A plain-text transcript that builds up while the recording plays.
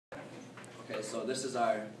Okay, so this is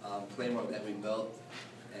our Claymore that we built,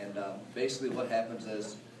 and basically what happens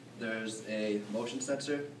is there's a motion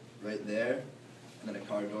sensor right there, and then a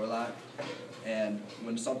car door lock, and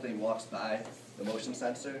when something walks by the motion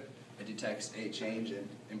sensor, it detects a change in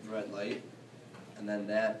infrared light, and then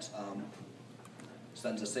that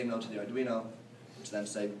sends a signal to the Arduino, which then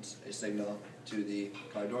sends a signal to the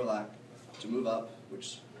car door lock to move up,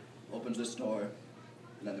 which opens this door,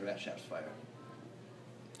 and then the rat shafts fire.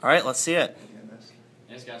 All right, let's see it.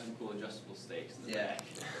 And it's got some cool adjustable stakes in the Yeah. back.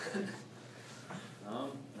 Now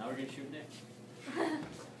we're gonna shoot Nick.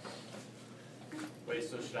 Wait,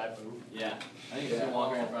 so should I move? Yeah. I think it's gonna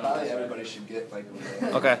walk right in front of us. Probably everybody should get like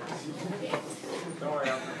a Okay. Don't worry,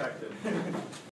 I'm protected.